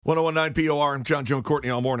1019 POR and John, Joe, and Courtney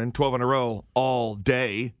all morning, 12 in a row, all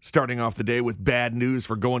day, starting off the day with bad news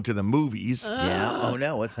for going to the movies. Yeah. Oh,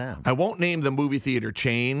 no. What's that? I won't name the movie theater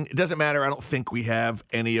chain. It doesn't matter. I don't think we have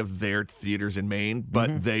any of their theaters in Maine,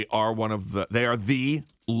 but they are the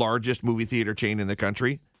largest movie theater chain in the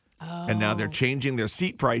country. Oh. And now they're changing their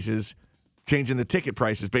seat prices, changing the ticket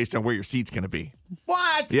prices based on where your seat's going to be.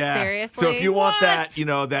 What? Yeah. Seriously? So if you want that,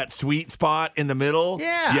 that sweet spot in the middle,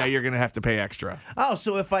 Yeah. you're going to have to pay extra. Oh,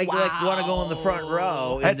 so if I want to go in the front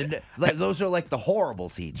row, those are like the horrible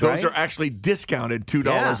seats, right? Those are actually discounted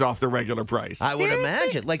 $2 off the regular price. I would Seriously?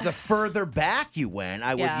 imagine. Like the further back you went,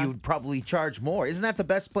 you would probably charge more. Isn't that the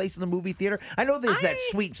best place in the movie theater? I know there's that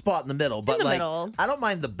sweet spot in the middle, but middle. I don't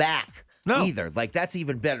mind the back. No. Either. Like, that's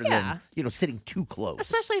even better than, sitting too close.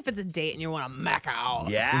 Especially if it's a date and you want to mac out.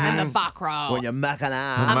 Yeah. In the back row. When you're macking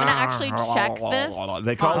out. I'm going to actually check this.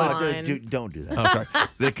 They call online. Don't do that. Oh, sorry.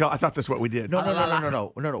 I thought that's what we did. No.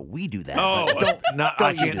 We do that. Oh,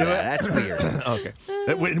 I can't do it. That's weird. Okay.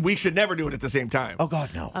 We should never do it at the same time. Oh,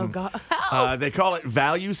 God, no. Oh, God. They call it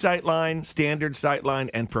value sightline, standard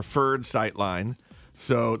sightline, and preferred sightline.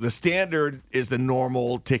 So the standard is the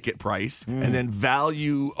normal ticket price, and then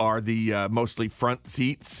value are the mostly front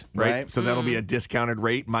seats, right? So that'll be a discounted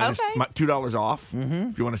rate, minus $2 off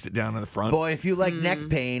if you want to sit down in the front. Boy, if you like neck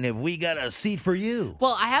pain, have we got a seat for you?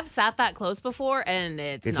 Well, I have sat that close before, and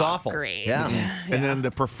it's not awful. great. Yeah. And then the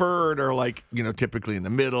preferred are typically in the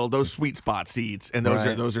middle, those sweet spot seats, and those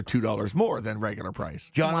are $2 more than regular price.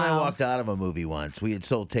 John and I walked out of a movie once. We had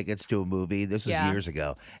sold tickets to a movie. This was years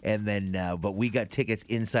ago. And then, but we got tickets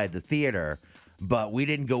inside the theater, but we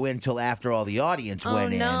didn't go in until after all the audience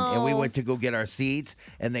went in, and we went to go get our seats,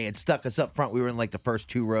 and they had stuck us up front. We were in like the first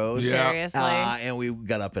two rows. Yeah. Seriously? And we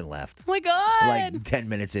got up and left. Oh, my God. Like 10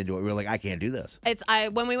 minutes into it, we were like, I can't do this.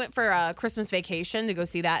 When we went for a Christmas vacation to go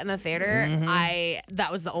see that in the theater,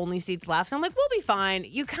 that was the only seats left. I'm like, we'll be fine.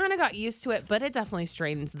 You kind of got used to it, but it definitely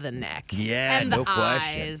strains the neck. Yeah, and no the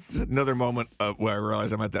question. eyes. Another moment where I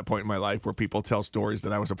realize I'm at that point in my life where people tell stories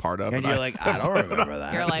that I was a part of. And you're like, I don't remember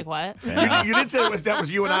that. You're like, what? You did say that was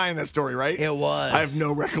you and I in that story, right? It was. I have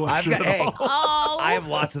no recollection at all. Oh. I have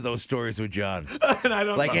lots of those stories with John. And I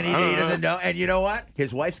don't Like, and he doesn't know. And you know what?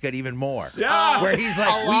 His wife's got even more. Yeah. Where he's like,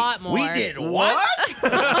 a lot more. We did what?